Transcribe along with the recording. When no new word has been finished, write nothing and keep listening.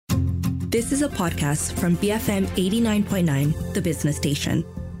This is a podcast from BFM 89.9, the business station.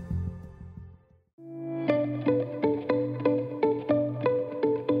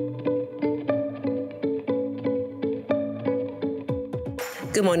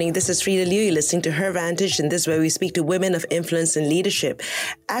 Good morning, this is Frida Liu. You're listening to Her Vantage, and this is where we speak to women of influence and leadership.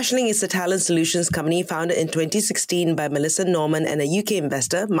 Ashling is a talent solutions company founded in 2016 by Melissa Norman and a UK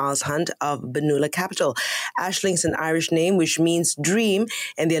investor, Miles Hunt of Benula Capital. Ashling is an Irish name which means dream,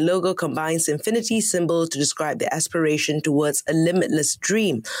 and their logo combines the infinity symbol to describe their aspiration towards a limitless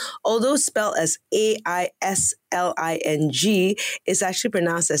dream. Although spelled as AISLING, it's actually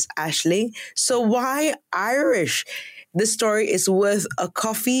pronounced as Ashling. So why Irish? This story is worth a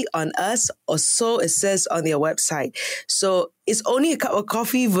coffee on us, or so it says on their website. So it's only a cup of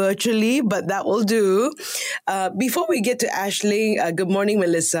coffee virtually, but that will do. Before we get to Ashling, good morning,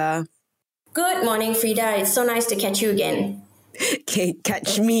 Melissa. Good morning, Frida. It's so nice to catch you again. Okay,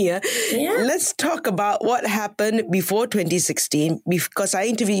 catch me. Yeah. Let's talk about what happened before 2016, because I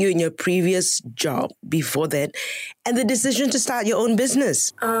interviewed you in your previous job before that, and the decision to start your own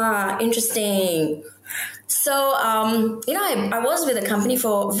business. Interesting. So, I was with the company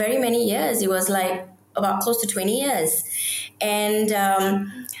for very many years. It was like about close to 20 years. And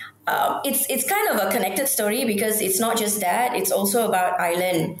it's kind of a connected story because it's not just that, it's also about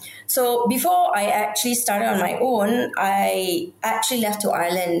Ireland. So before I actually started on my own, I actually left to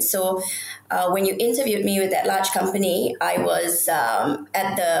Ireland. So when you interviewed me with that large company, I was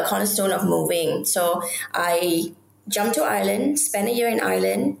at the cornerstone of moving. So I jumped to Ireland, spent a year in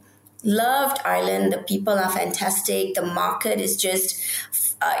Ireland. Loved Ireland. The people are fantastic. The market is just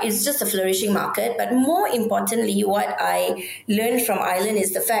a flourishing market. But more importantly, what I learned from Ireland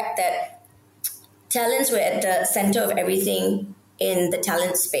is the fact that talents were at the center of everything in the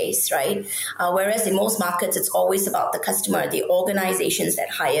talent space, right? Whereas in most markets, it's always about the customer, the organizations that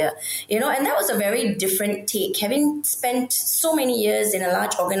hire, and that was a very different take. Having spent so many years in a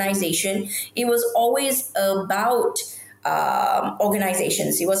large organization, it was always about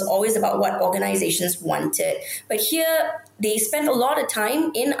organizations. It was always about what organizations wanted. But here, they spent a lot of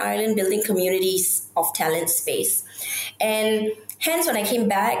time in Ireland building communities of talent space. And hence, when I came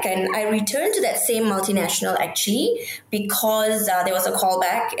back and I returned to that same multinational, actually, because there was a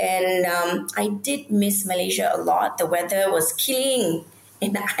callback, and I did miss Malaysia a lot. The weather was killing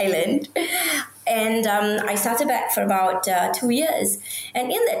in Ireland. And I started back for about 2 years.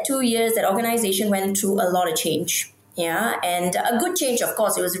 And in that 2 years, that organization went through a lot of change. Yeah, and a good change, of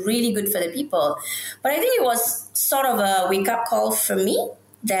course. It was really good for the people. But I think it was sort of a wake-up call for me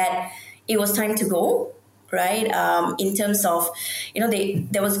that it was time to go, right? In terms of,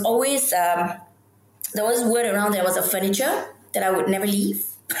 there was always, there was word around there was a furniture that I would never leave.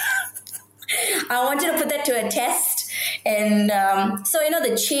 I wanted to put that to a test. And so,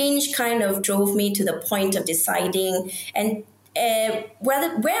 the change kind of drove me to the point of deciding and where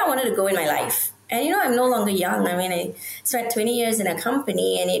I wanted to go in my life. And, I'm no longer young. I mean, I spent 20 years in a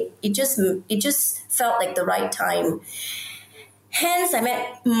company, and it just felt like the right time. Hence, I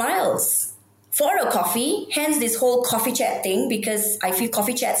met Miles for a coffee. Hence, this whole coffee chat thing, because I feel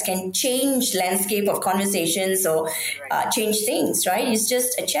coffee chats can change landscape of conversations or change things, right? It's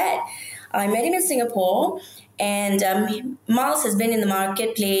just a chat. I met him in Singapore, and Miles has been in the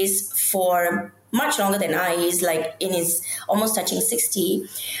marketplace for much longer than I. He's like in his almost touching 60,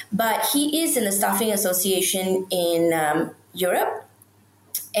 but he is in the Staffing Association in Europe,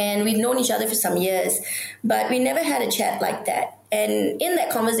 and we've known each other for some years, but we never had a chat like that. And in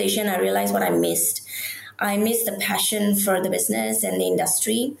that conversation, I realized what I missed. I missed the passion for the business and the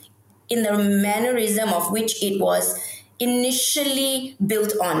industry in the mannerism of which it was initially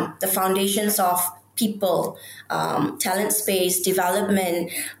built on, the foundations of people, talent space,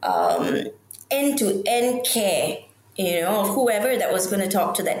 development, end-to-end care, of whoever that was going to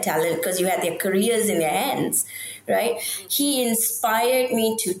talk to that talent, because you had their careers in their hands, right? He inspired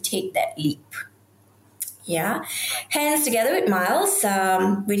me to take that leap. Yeah. Hence, together with Miles,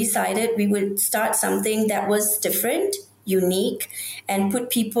 we decided we would start something that was different, unique, and put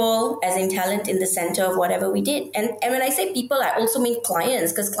people as in talent in the center of whatever we did. And when I say people, I also mean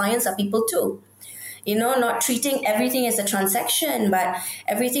clients, because clients are people too. Not treating everything as a transaction, but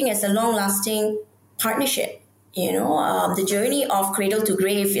everything as a long-lasting partnership. The journey of cradle to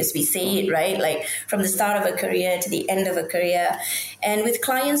grave, as we say it, right? Like from the start of a career to the end of a career. And with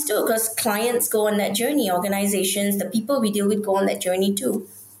clients too, because clients go on that journey. Organizations, the people we deal with go on that journey too.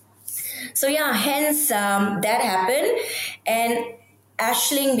 So hence that happened. And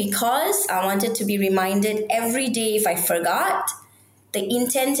Ashling, because I wanted to be reminded every day if I forgot, the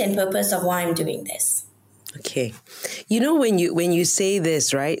intent and purpose of why I'm doing this. Okay. When you say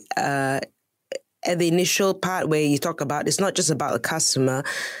this, right, at the initial part where you talk about, it's not just about the customer,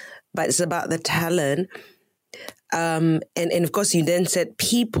 but it's about the talent. And of course, you then said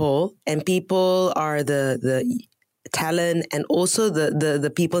people, and people are the talent and also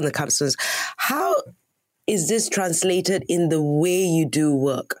the people and the customers. How is this translated in the way you do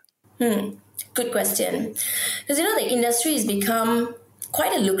work? Good question. Because, the industry has become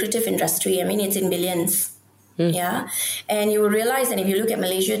quite a lucrative industry. I mean, it's in billions. Yeah. And you will realize that if you look at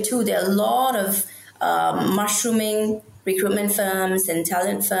Malaysia too, there are a lot of mushrooming recruitment firms and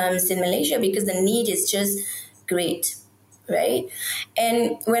talent firms in Malaysia because the need is just great, right?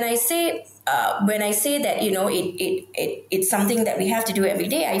 And when I say that, it's something that we have to do every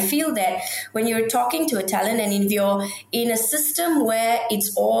day, I feel that when you're talking to a talent and if you're in a system where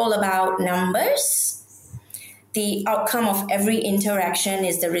it's all about numbers, the outcome of every interaction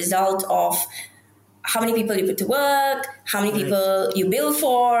is the result of how many people you put to work, how many people you bill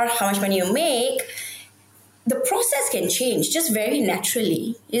for, how much money you make. The process can change just very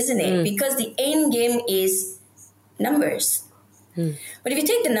naturally, isn't it? Because the end game is numbers. But if you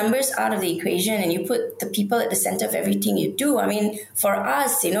take the numbers out of the equation and you put the people at the center of everything you do, I mean, for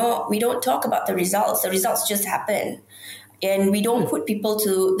us, we don't talk about the results. The results just happen. And we don't put people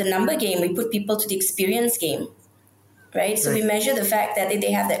to the number game. We put people to the experience game. Right? So we measure the fact that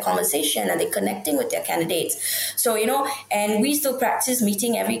they have that conversation and they're connecting with their candidates. So, and we still practice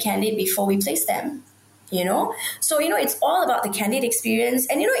meeting every candidate before we place them. So it's all about the candidate experience.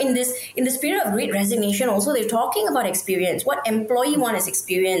 And in the spirit of great resignation also, they're talking about experience. What employee want is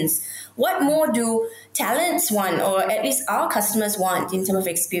experience. What more do talents want, or at least our customers want in terms of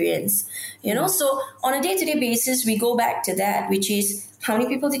experience? So on a day-to-day basis, we go back to that, which is how many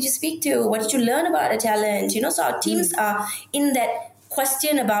people did you speak to? What did you learn about a talent? So our teams are in that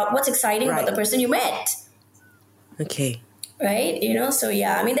question about what's exciting about the person you met. Okay. Right? So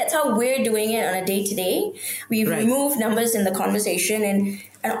yeah, I mean, that's how we're doing it on a day-to-day. We remove numbers in the conversation. And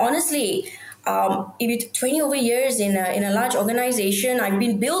honestly, if you 20 over years in a large organization, I've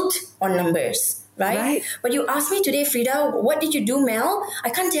been built on numbers, right? But you asked me today, Frida, what did you do, Mel? I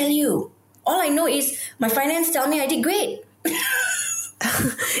can't tell you. All I know is my finance tell me I did great.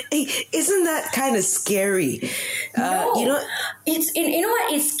 Hey, isn't that kind of scary? No, it's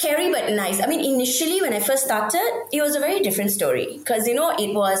it's scary but nice. I mean, initially when I first started, it was a very different story because it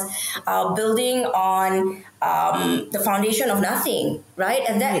was building on the foundation of nothing, right?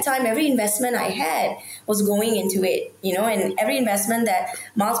 At that time, every investment I had was going into it, and every investment that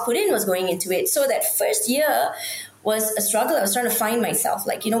Miles put in was going into it. So that first year was a struggle. I was trying to find myself,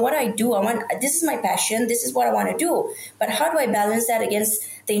 like, what I do. This is my passion. This is what I want to do. But how do I balance that against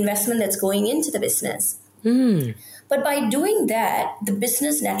the investment that's going into the business? But by doing that, the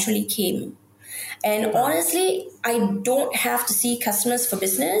business naturally came. And honestly, I don't have to see customers for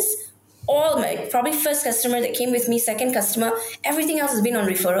business. All my probably first customer that came with me, second customer, everything else has been on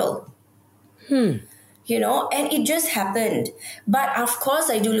referral. And it just happened. But of course,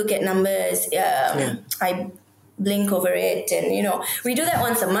 I do look at numbers. I blink over it, and we do that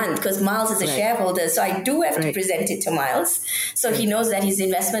once a month because Miles is a shareholder, so I do have to present it to Miles so he knows that his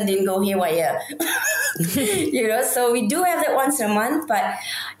investment didn't go haywire. So we do have that once a month, but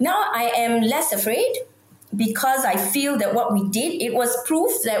now I am less afraid because I feel that what we did, it was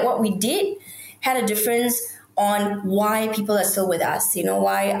proof that what we did had a difference on why people are still with us,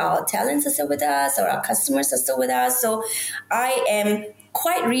 why our talents are still with us or our customers are still with us. So I am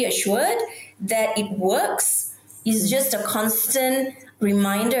quite reassured that it works. It's just a constant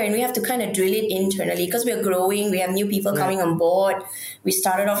reminder, and we have to kind of drill it internally because we're growing. We have new people coming on board. We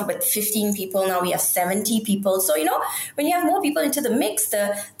started off with 15 people. Now we have 70 people. So, when you have more people into the mix,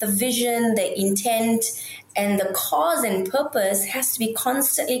 the vision, the intent, and the cause and purpose has to be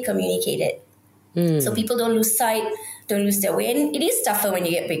constantly communicated. So people don't lose sight, don't lose their way. And it is tougher when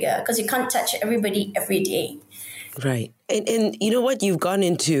you get bigger because you can't touch everybody every day. Right. And what you've gone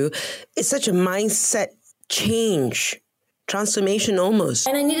into is such a mindset change, transformation almost.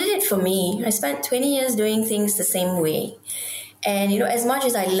 And I needed it for me. I spent 20 years doing things the same way. And, as much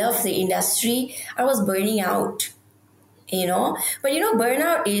as I love the industry, I was burning out, But,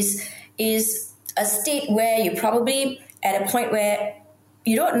 burnout is a state where you probably at a point where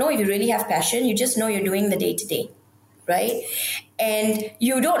you don't know if you really have passion. You just know you're doing the day-to-day, right? And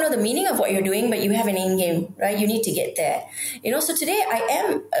you don't know the meaning of what you're doing, but you have an end game, right? You need to get there. So today I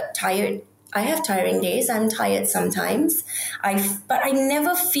am tired. I have tiring days. I'm tired sometimes. But I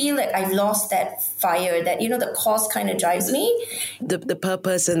never feel like I've lost that fire that, the cause kind of drives me. The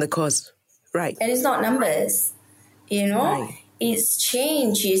purpose and the cause. Right. And it's not numbers, Right. it's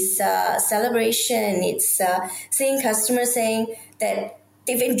change, it's celebration, it's seeing customers saying that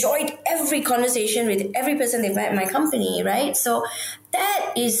they've enjoyed every conversation with every person they've met in my company, right? So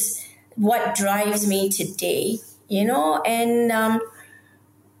that is what drives me today, and I'm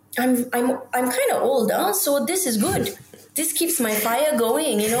kind of old, so this is good. This keeps my fire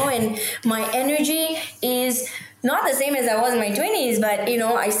going, and my energy is not the same as I was in my 20s, but,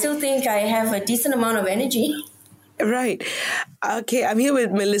 I still think I have a decent amount of energy. Right. Okay, I'm here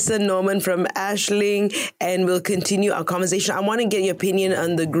with Melissa Norman from Ashling, and we'll continue our conversation. I want to get your opinion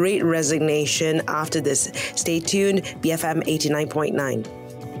on the Great Resignation after this. Stay tuned, BFM 89.9.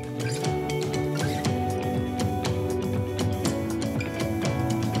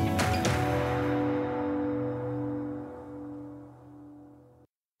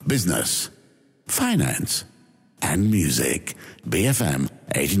 Business, finance, and music. BFM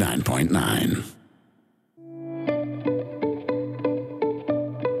 89.9.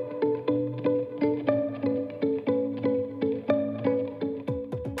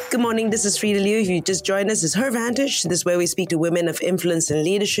 Good morning, this is Frida Liu. If you just joined us, it's Her Vantage. This is where we speak to women of influence and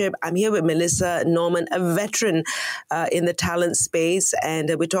leadership. I'm here with Melissa Norman, a veteran in the talent space,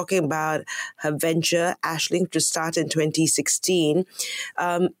 and we're talking about her venture, Ashling, which started in 2016.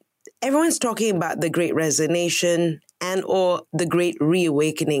 Everyone's talking about the Great Resignation and or the Great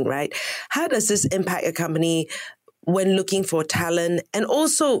Reawakening, right? How does this impact a company when looking for talent? And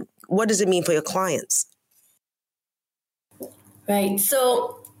also, what does it mean for your clients? Right.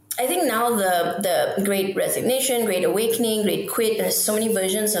 So I think now the Great Resignation, Great Awakening, Great Quit, there's so many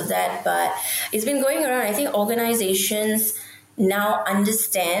versions of that, but it's been going around. I think organizations now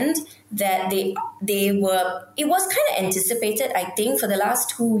understand that it was kind of anticipated, I think, for the last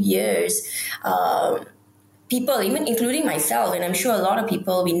 2 years. People, even including myself, and I'm sure a lot of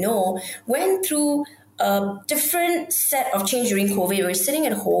people we know, went through a different set of change during COVID. We were sitting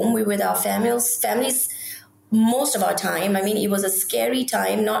at home, we were with our families most of our time. I mean, it was a scary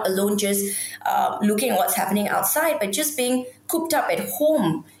time, not alone just looking at what's happening outside, but just being cooped up at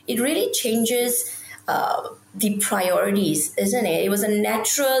home. It really changes the priorities, isn't it? It was a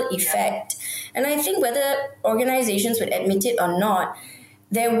natural effect. And I think whether organizations would admit it or not,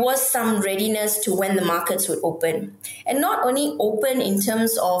 there was some readiness to when the markets would open. And not only open in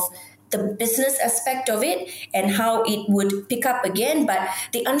terms of the business aspect of it and how it would pick up again, but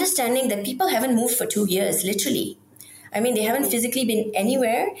the understanding that people haven't moved for 2 years, literally. I mean, they haven't physically been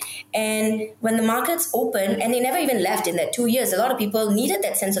anywhere. And when the markets open, and they never even left in that 2 years, a lot of people needed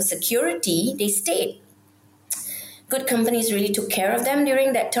that sense of security. They stayed. Good companies really took care of them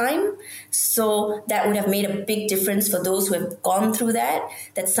during that time. So that would have made a big difference for those who have gone through that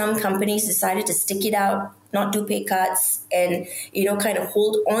some companies decided to stick it out, not do pay cuts, and, kind of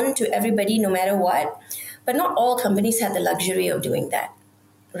hold on to everybody no matter what. But not all companies had the luxury of doing that,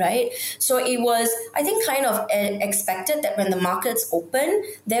 right? So it was, I think, kind of expected that when the markets open,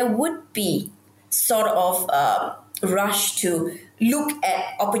 there would be sort of rush to look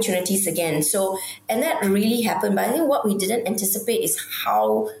at opportunities again. So, and that really happened. But I think what we didn't anticipate is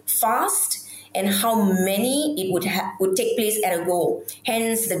how fast and how many it would take place at a go.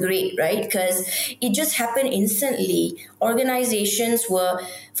 Hence the great, right? Because it just happened instantly. Organizations were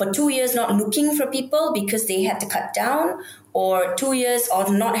for 2 years not looking for people because they had to cut down, or 2 years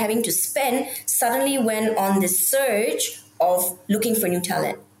of not having to spend, suddenly went on this surge of looking for new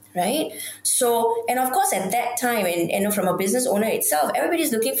talent. Right? So, and of course, at that time, and from a business owner itself,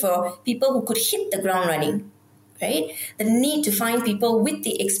 everybody's looking for people who could hit the ground running, right? The need to find people with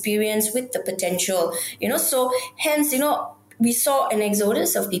the experience, with the potential, so hence, we saw an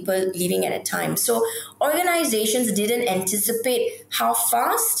exodus of people leaving at a time. So organizations didn't anticipate how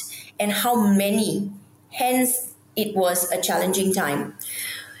fast and how many, hence it was a challenging time.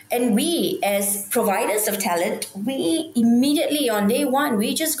 And we, as providers of talent, we immediately on day one,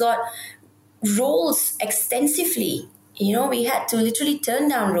 we just got roles extensively. We had to literally turn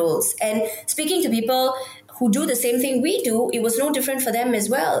down roles. And speaking to people who do the same thing we do, it was no different for them as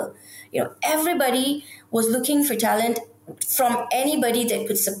well. Everybody was looking for talent from anybody that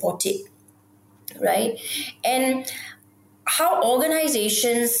could support it, right? And how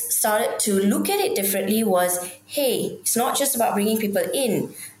organizations started to look at it differently was, hey, it's not just about bringing people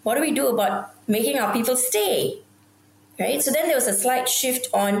in. What do we do about making our people stay, right? So then there was a slight shift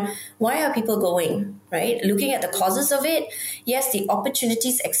on why are people going, right? Looking at the causes of it. Yes, the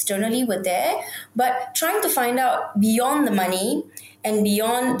opportunities externally were there, but trying to find out beyond the money and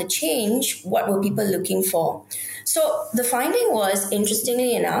beyond the change, what were people looking for? So the finding was,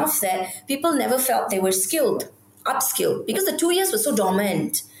 interestingly enough, that people never felt they were upskilled, because the 2 years was so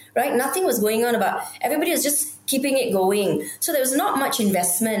dormant, right? Nothing was going on about, everybody was just keeping it going. So there was not much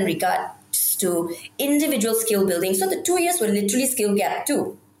investment in regards to individual skill building. So the 2 years were literally skill gap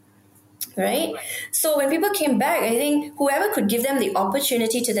too. Right? So when people came back, I think whoever could give them the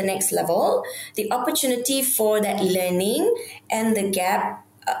opportunity to the next level, the opportunity for that learning and the gap,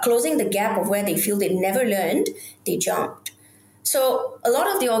 closing the gap of where they feel they never learned, they jumped. So a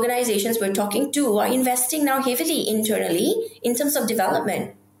lot of the organizations we're talking to are investing now heavily internally in terms of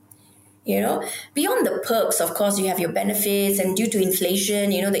development. Beyond the perks, of course, you have your benefits, and due to inflation,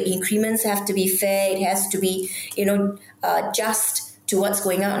 the increments have to be fair. It has to be, just to what's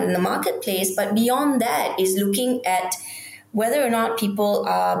going on in the marketplace. But beyond that is looking at whether or not people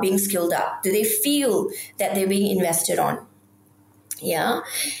are being skilled up. Do they feel that they're being invested on? Yeah.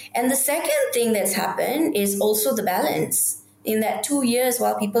 And the second thing that's happened is also the balance. In that 2 years,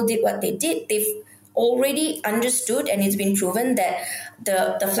 while people did what they did, they've already understood, and it's been proven that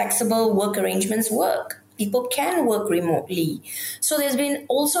the flexible work arrangements work. People can work remotely. So there's been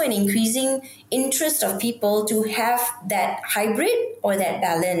also an increasing interest of people to have that hybrid or that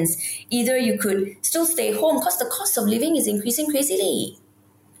balance. Either you could still stay home because the cost of living is increasing crazily.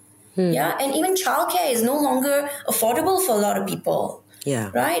 Yeah, and even childcare is no longer affordable for a lot of people. Yeah.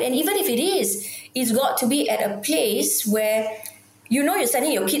 Right? And even if it is, it's got to be at a place where you're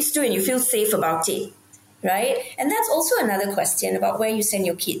sending your kids to and you feel safe about it. Right? And that's also another question about where you send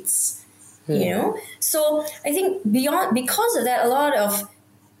your kids. So I think because of that, a lot of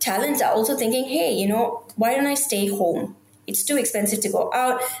talents are also thinking, hey, why don't I stay home? It's too expensive to go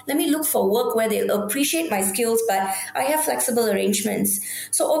out. Let me look for work where they'll appreciate my skills, but I have flexible arrangements.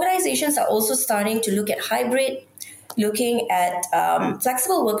 So organizations are also starting to look at hybrid, looking at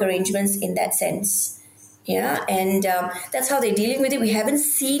flexible work arrangements in that sense. Yeah, and that's how they're dealing with it. We haven't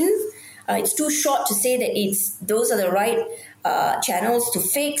seen, it's too short to say that those are the right channels to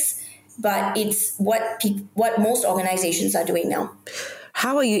fix, but it's what most organizations are doing now.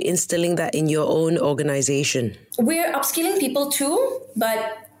 How are you instilling that in your own organization? We're upskilling people too,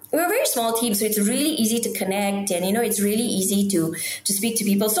 but we're a very small team, so it's really easy to connect, and it's really easy to speak to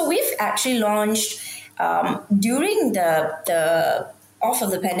people. So we've actually launched during the off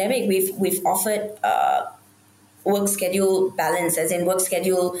of the pandemic. We've offered work schedule balance, as in work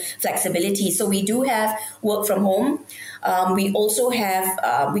schedule flexibility. So we do have work from home. We also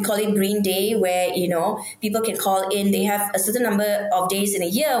have, we call it Green Day, where, people can call in. They have a certain number of days in a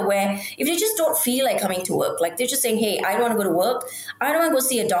year where if they just don't feel like coming to work, like they're just saying, hey, I don't want to go to work. I don't want to go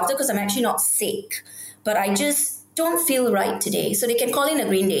see a doctor because I'm actually not sick, but I just don't feel right today. So they can call in a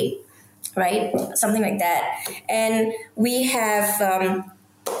Green Day, right? Something like that. And we have...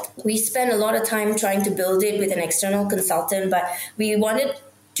 we spent a lot of time trying to build it with an external consultant, but we wanted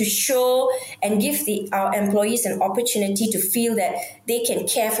to show and give our employees an opportunity to feel that they can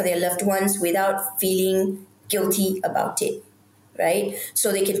care for their loved ones without feeling guilty about it, right?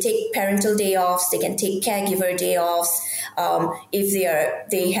 So they can take parental day offs, they can take caregiver day offs. If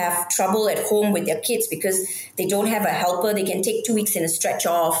they have trouble at home with their kids because they don't have a helper, they can take 2 weeks in a stretch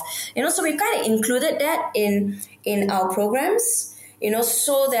off. So we've kind of included that in our programs.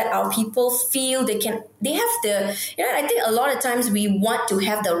 So that our people feel they have the, I think a lot of times we want to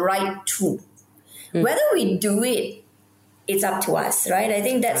have the right tool. Whether we do it, it's up to us, right? I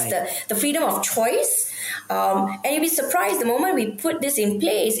think that's the freedom of choice. And you'll be surprised the moment we put this in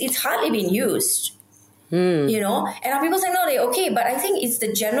place, it's hardly been used. And our people say, no, they're okay. But I think it's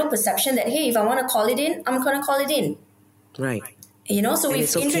the general perception that, hey, if I want to call it in, I'm going to call it in. Right. So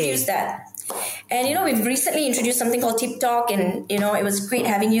we've introduced that. And, we've recently introduced something called Tip Talk, and, it was great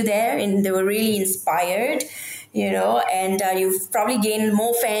having you there, and they were really inspired, and you've probably gained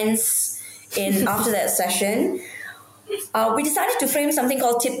more fans after that session. We decided to frame something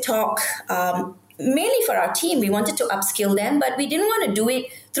called Tip Talk, mainly for our team. We wanted to upskill them, but we didn't want to do it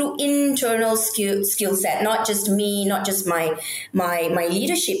through internal skill set, not just me, not just my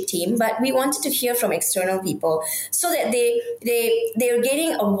leadership team, but we wanted to hear from external people so that they're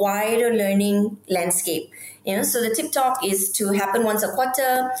getting a wider learning landscape. So the Tip Talk is to happen once a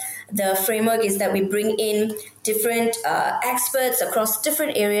quarter. The framework is that we bring in different experts across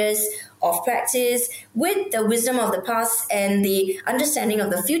different areas of practice with the wisdom of the past and the understanding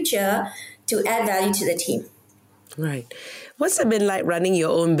of the future to add value to the team. Right. What's it been like running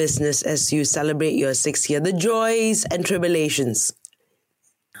your own business as you celebrate your 6th year? The joys and tribulations.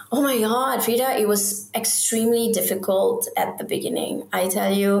 Oh my God, Frida, it was extremely difficult at the beginning. I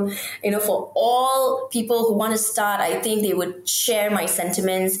tell you, for all people who want to start, I think they would share my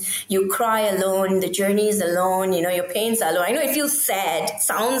sentiments. You cry alone, the journey is alone, your pains are alone. I know it feels sad,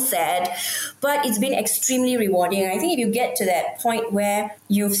 sounds sad, but it's been extremely rewarding. I think if you get to that point where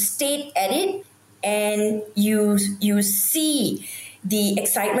you've stayed at it, and you see the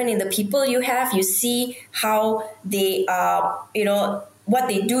excitement in the people you have. You see how they are, what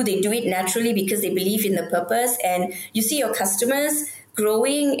they do it naturally because they believe in the purpose, and you see your customers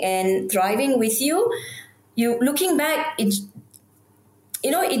growing and thriving with you. You looking back, it's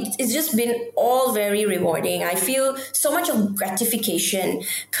just been all very rewarding. I feel so much of gratification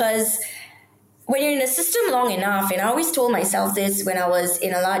because when you're in the system long enough, and I always told myself this when I was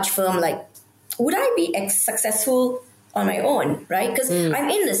in a large firm, like, would I be successful on my own, right? Because I'm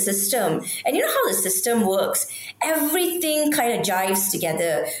in the system, and you know how the system works. Everything kind of jives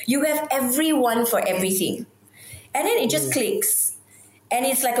together. You have everyone for everything, and then it just clicks, and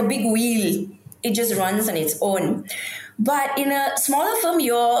it's like a big wheel. It just runs on its own. But in a smaller firm,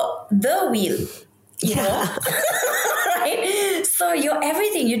 you're the wheel, you know, right? So you're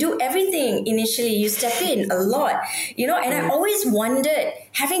everything. You do everything initially. You step in a lot, and I always wondered,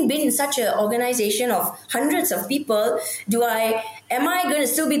 having been in such an organization of hundreds of people, am I going to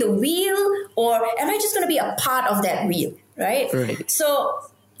still be the wheel, or am I just going to be a part of that wheel, right? So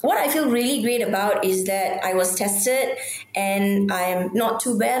what I feel really great about is that I was tested and I'm not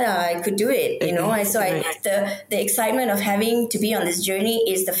too bad. I could do it, the excitement of having to be on this journey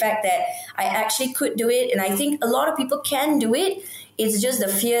is the fact that I actually could do it. And I think a lot of people can do it. It's just the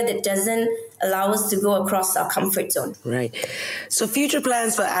fear that doesn't allow us to go across our comfort zone. Right. So future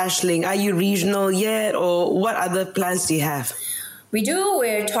plans for Ashling, are you regional yet, or what other plans do you have? We do.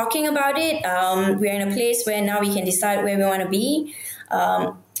 We're talking about it. We're in a place where now we can decide where we want to be.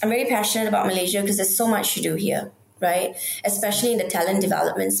 I'm very passionate about Malaysia because there's so much to do here, right? Especially in the talent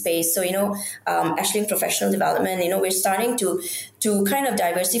development space. So, Ashling Professional Development, we're starting to kind of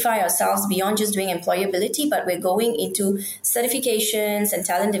diversify ourselves beyond just doing employability, but we're going into certifications and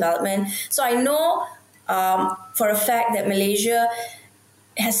talent development. So I know for a fact that Malaysia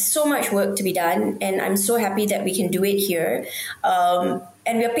has so much work to be done, and I'm so happy that we can do it here. And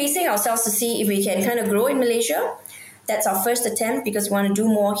we're pacing ourselves to see if we can kind of grow in Malaysia. That's our first attempt because we want to do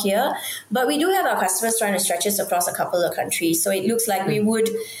more here. But we do have our customers trying to stretch us across a couple of countries. So it looks like we would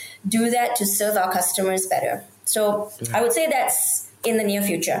do that to serve our customers better. So I would say that's in the near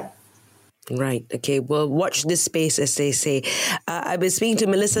future. Right. Okay. Well, watch this space, as they say. I've been speaking to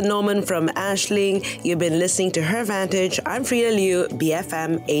Melissa Norman from Ashling. You've been listening to Her Vantage. I'm Frida Liu,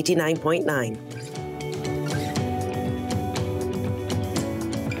 BFM 89.9.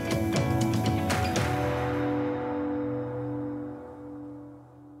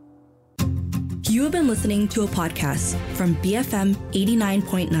 You have been listening to a podcast from BFM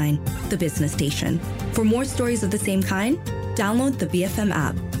 89.9, the business station. For more stories of the same kind, download the BFM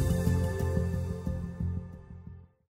app.